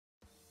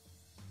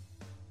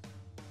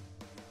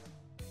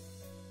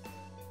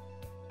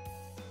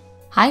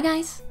Hi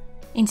guys!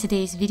 In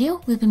today's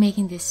video we'll be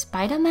making this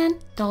Spider-Man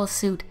doll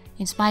suit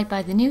inspired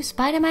by the new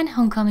Spider-Man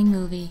Homecoming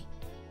movie.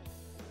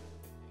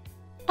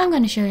 I'm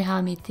going to show you how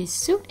I made this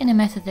suit in a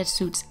method that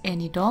suits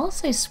any doll,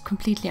 so it's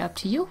completely up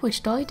to you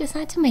which doll you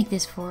decide to make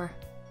this for.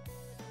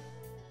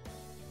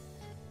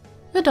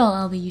 The doll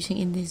I'll be using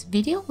in this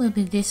video will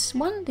be this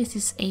one. This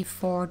is a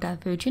 4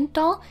 Divergent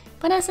doll,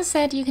 but as I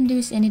said, you can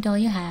use any doll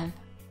you have.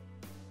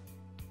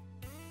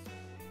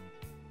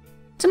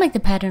 To make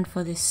the pattern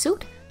for this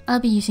suit, I'll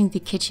be using the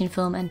kitchen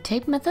film and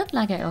tape method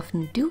like I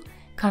often do,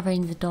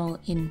 covering the doll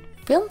in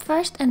film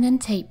first and then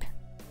tape.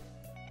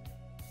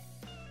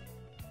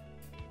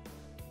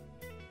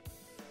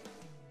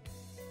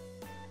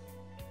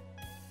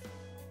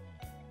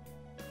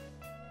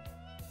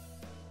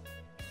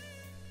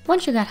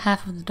 Once you got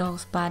half of the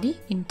doll's body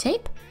in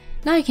tape,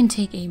 now you can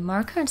take a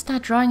marker and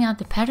start drawing out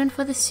the pattern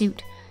for the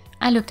suit.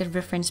 I looked at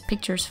reference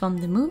pictures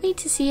from the movie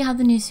to see how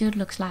the new suit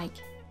looks like.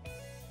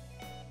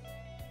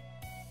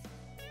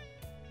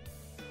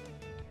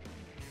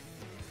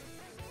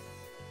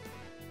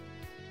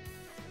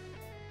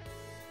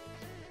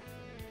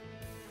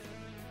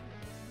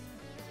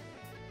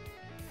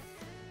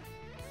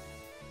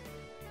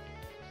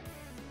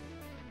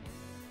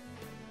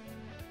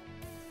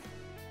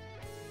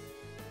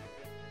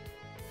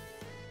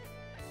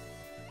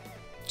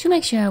 To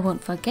make sure I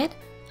won't forget,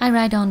 I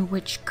write on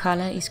which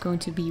color is going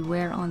to be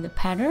where on the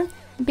pattern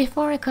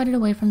before I cut it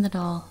away from the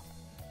doll.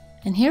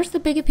 And here's the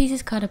bigger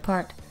pieces cut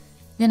apart.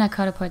 Then I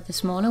cut apart the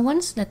smaller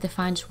ones that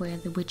defines where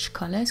which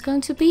color is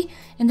going to be,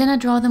 and then I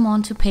draw them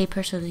onto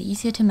paper so they're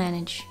easier to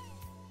manage.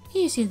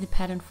 Here you see the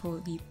pattern for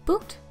the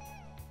boot,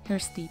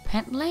 here's the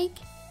pant leg,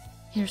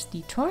 here's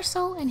the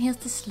torso, and here's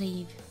the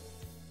sleeve.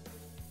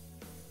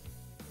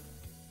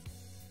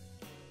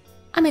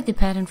 I made the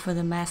pattern for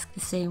the mask the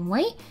same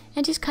way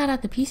and just cut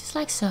out the pieces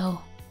like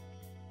so.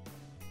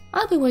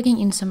 I'll be working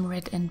in some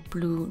red and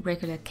blue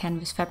regular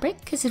canvas fabric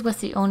because it was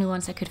the only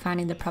ones I could find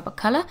in the proper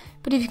color,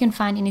 but if you can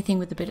find anything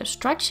with a bit of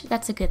stretch,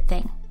 that's a good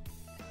thing.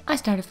 I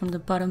started from the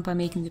bottom by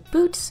making the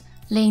boots,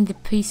 laying the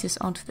pieces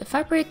onto the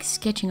fabric,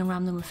 sketching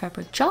around them with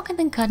fabric chalk and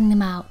then cutting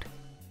them out.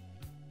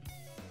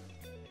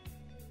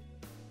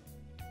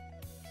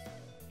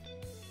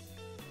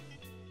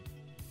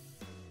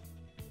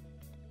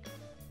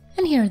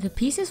 And here are the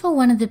pieces for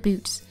one of the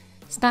boots.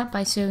 Start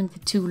by sewing the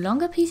two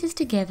longer pieces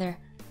together.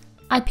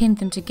 I pinned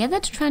them together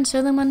to try and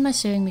sew them on my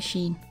sewing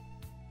machine.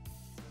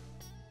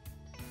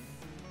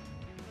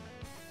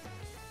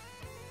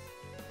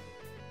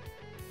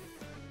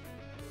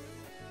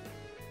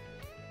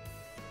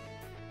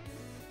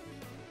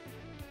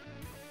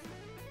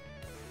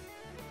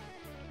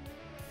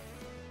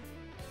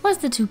 Once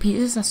the two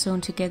pieces are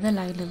sewn together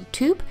like a little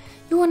tube,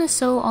 you want to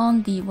sew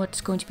on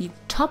what's going to be the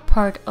top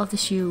part of the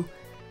shoe.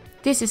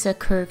 This is a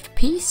curved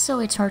piece,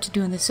 so it's hard to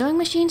do in the sewing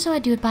machine, so I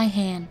do it by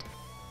hand.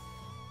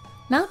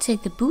 Now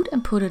take the boot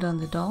and put it on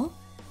the doll.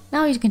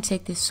 Now you can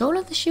take the sole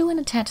of the shoe and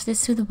attach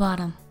this to the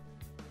bottom.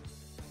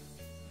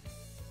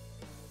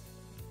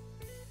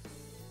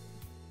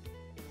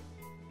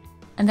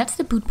 And that's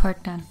the boot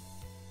part done.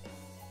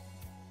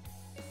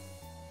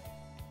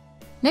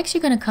 Next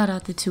you're going to cut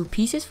out the two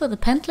pieces for the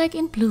pant leg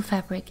in blue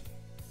fabric.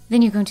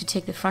 Then you're going to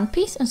take the front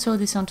piece and sew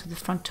this onto the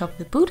front top of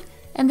the boot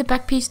and the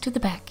back piece to the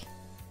back.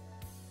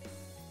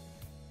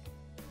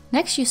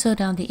 Next you sew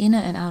down the inner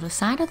and outer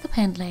side of the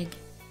pant leg.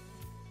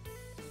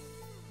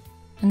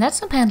 And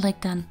that's the pant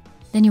leg done.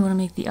 Then you want to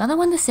make the other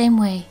one the same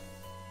way.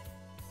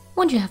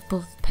 Once you have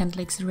both pant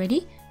legs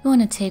ready, you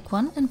want to take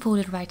one and fold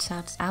it right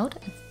sides out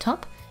at the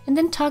top and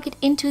then tuck it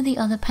into the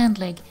other pant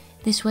leg.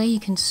 This way you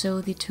can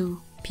sew the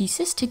two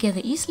pieces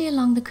together easily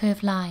along the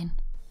curved line.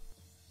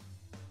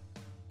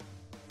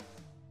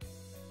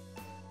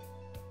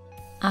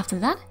 After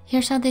that,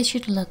 here's how they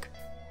should look.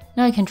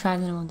 Now you can try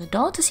them on the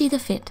doll to see the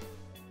fit.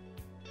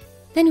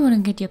 Then you want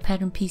to get your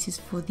pattern pieces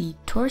for the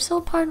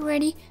torso part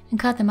ready and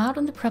cut them out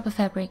on the proper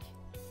fabric.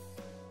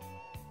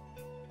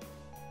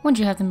 Once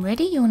you have them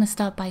ready, you want to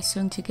start by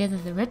sewing together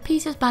the red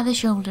pieces by the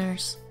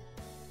shoulders.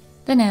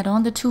 Then add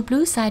on the two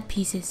blue side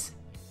pieces.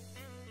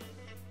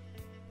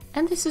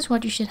 And this is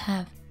what you should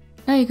have.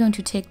 Now you're going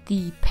to take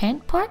the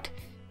pant part,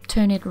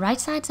 turn it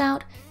right sides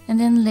out, and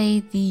then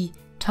lay the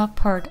top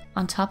part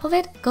on top of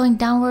it, going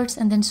downwards,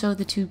 and then sew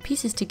the two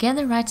pieces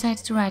together right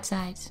sides to right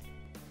sides.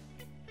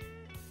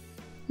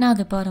 Now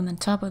the bottom and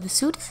top of the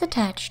suit is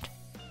attached.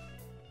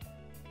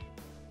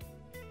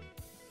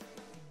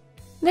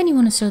 Then you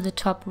want to sew the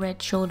top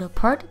red shoulder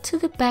part to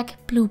the back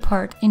blue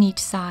part in each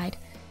side.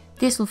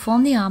 This will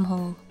form the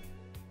armhole.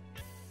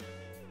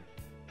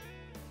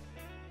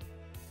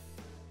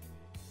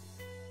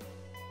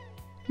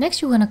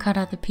 Next you want to cut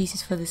out the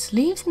pieces for the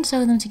sleeves and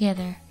sew them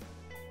together.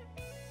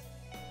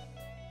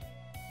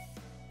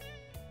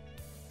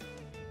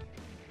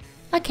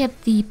 I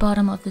kept the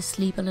bottom of the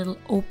sleeve a little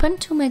open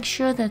to make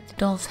sure that the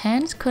doll's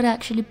hands could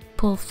actually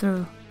pull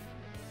through.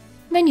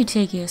 Then you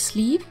take your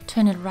sleeve,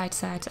 turn it right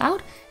sides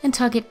out and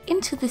tuck it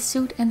into the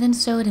suit and then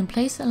sew it in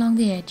place along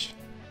the edge.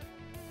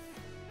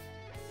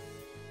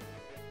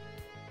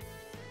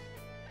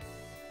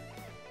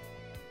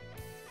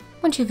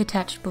 Once you've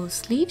attached both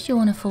sleeves, you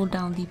want to fold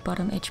down the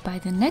bottom edge by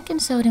the neck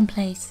and sew it in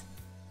place.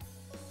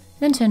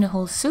 Then turn the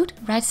whole suit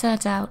right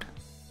sides out.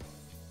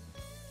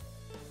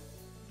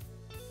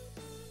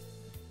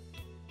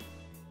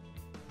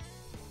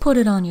 Put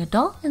it on your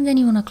doll, and then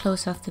you want to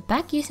close off the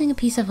back using a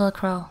piece of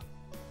Velcro.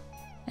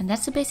 And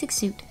that's the basic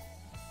suit.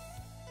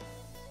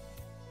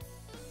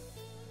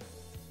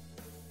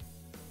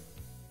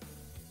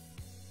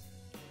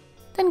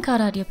 Then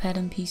cut out your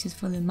pattern pieces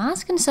for the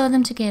mask and sew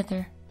them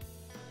together.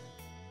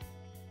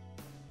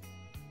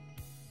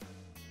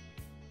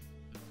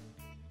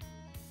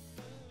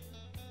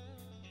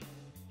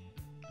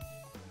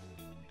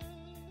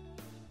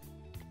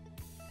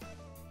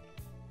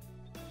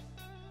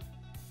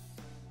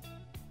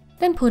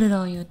 Then put it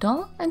on your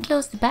doll and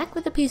close the back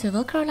with a piece of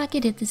Velcro like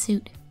you did the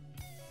suit.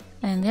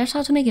 And there's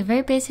how to make a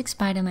very basic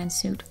Spider-Man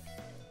suit.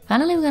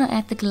 Finally, we're gonna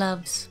add the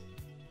gloves.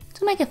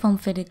 To make a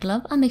foam-fitted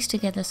glove, I'll mix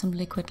together some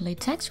liquid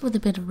latex with a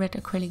bit of red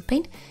acrylic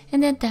paint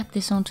and then dab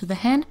this onto the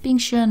hand, being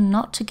sure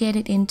not to get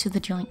it into the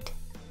joint.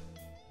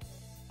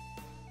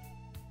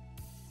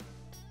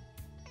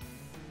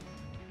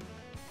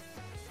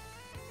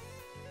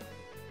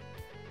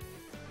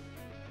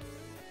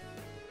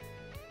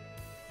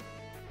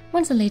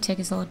 Once the latex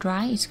is all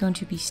dry, it's going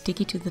to be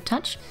sticky to the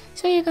touch,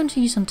 so you're going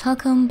to use some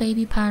talcum,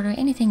 baby powder,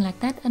 anything like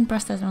that, and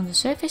brush that on the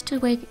surface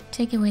to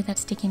take away that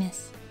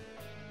stickiness.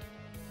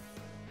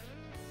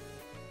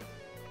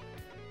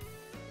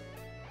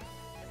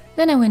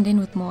 Then I went in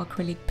with more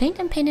acrylic paint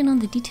and painted on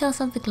the details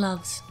of the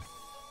gloves.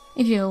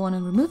 If you want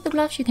to remove the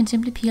gloves, you can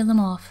simply peel them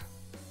off.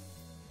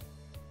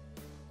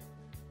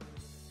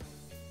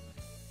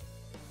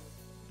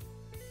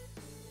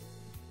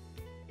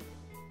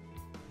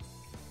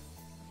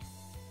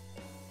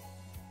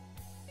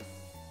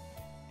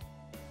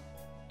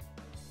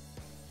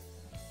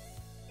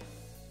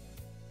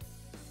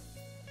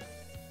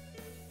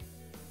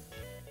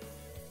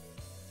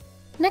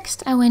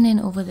 Next, I went in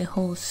over the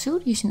whole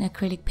suit using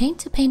acrylic paint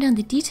to paint on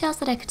the details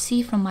that I could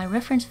see from my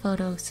reference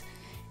photos.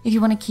 If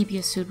you want to keep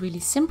your suit really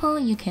simple,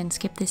 you can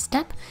skip this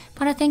step,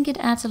 but I think it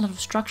adds a lot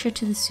of structure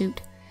to the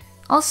suit.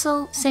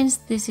 Also, since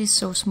this is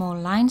so small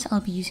lines,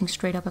 I'll be using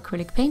straight up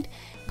acrylic paint,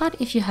 but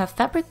if you have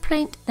fabric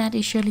paint, that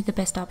is surely the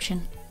best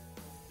option.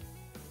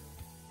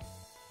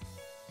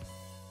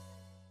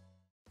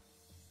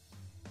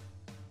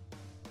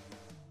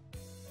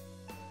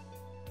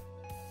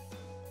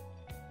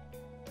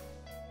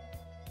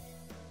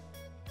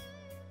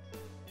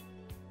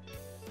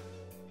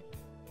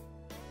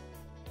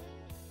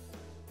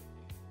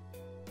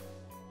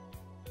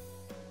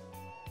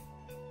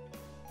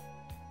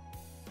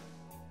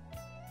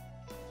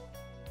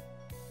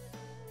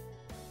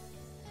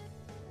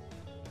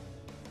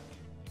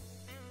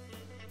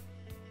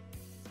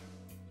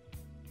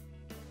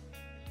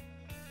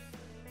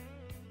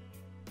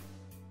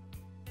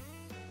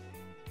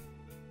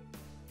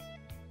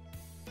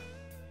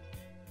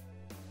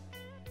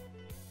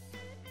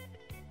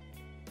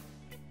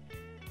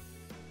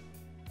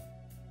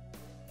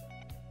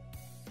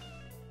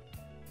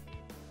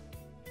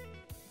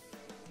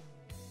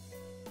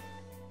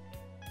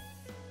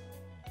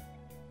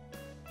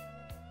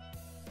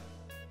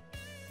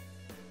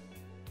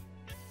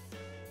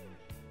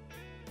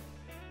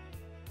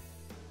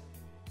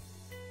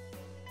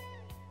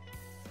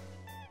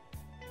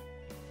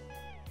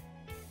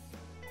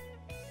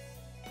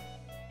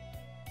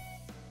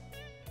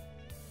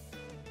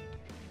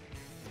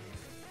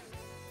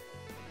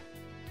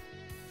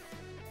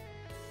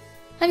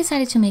 I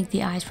decided to make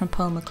the eyes from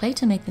polymer clay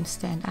to make them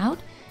stand out,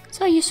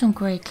 so I used some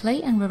grey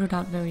clay and wrote it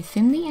out very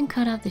thinly and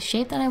cut out the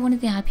shape that I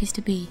wanted the eyepiece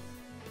to be.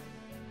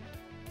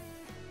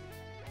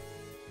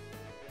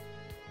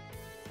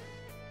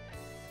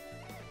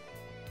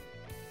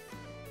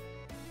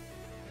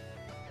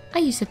 I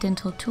used a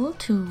dental tool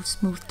to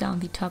smooth down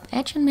the top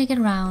edge and make it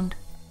round.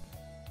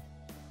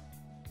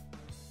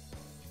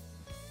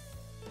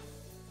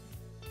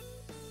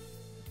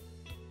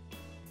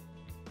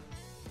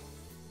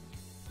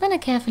 Then I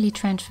carefully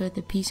transferred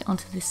the piece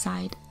onto the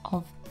side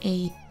of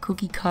a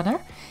cookie cutter,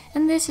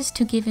 and this is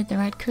to give it the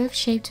right curved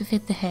shape to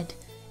fit the head.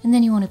 And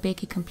then you want to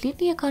bake it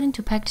completely according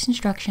to package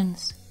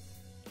instructions.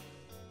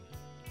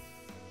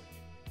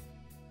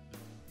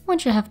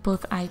 Once you have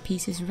both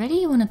eyepieces ready,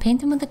 you want to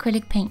paint them with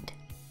acrylic paint.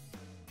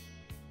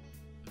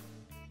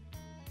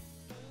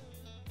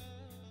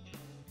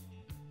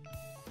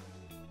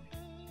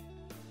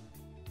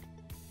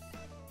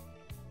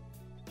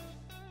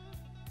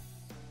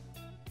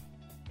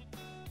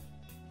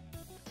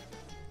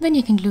 Then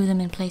you can glue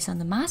them in place on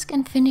the mask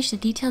and finish the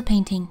detail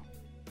painting.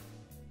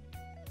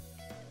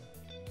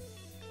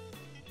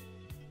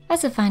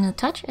 As a final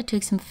touch, I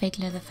took some fake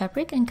leather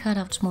fabric and cut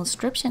out small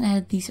strips and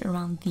added these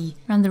around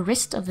the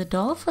wrist of the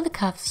doll for the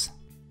cuffs.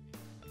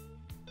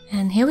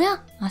 And here we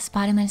are, our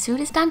Spider-Man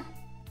suit is done.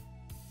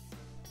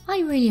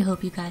 I really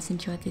hope you guys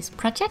enjoyed this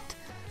project.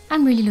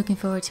 I'm really looking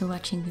forward to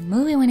watching the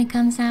movie when it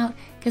comes out,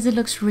 because it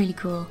looks really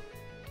cool.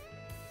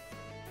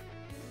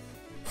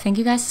 Thank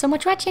you guys so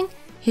much for watching.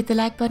 Hit the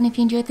like button if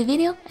you enjoyed the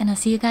video, and I'll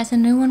see you guys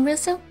in a new one real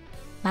soon.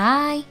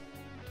 Bye!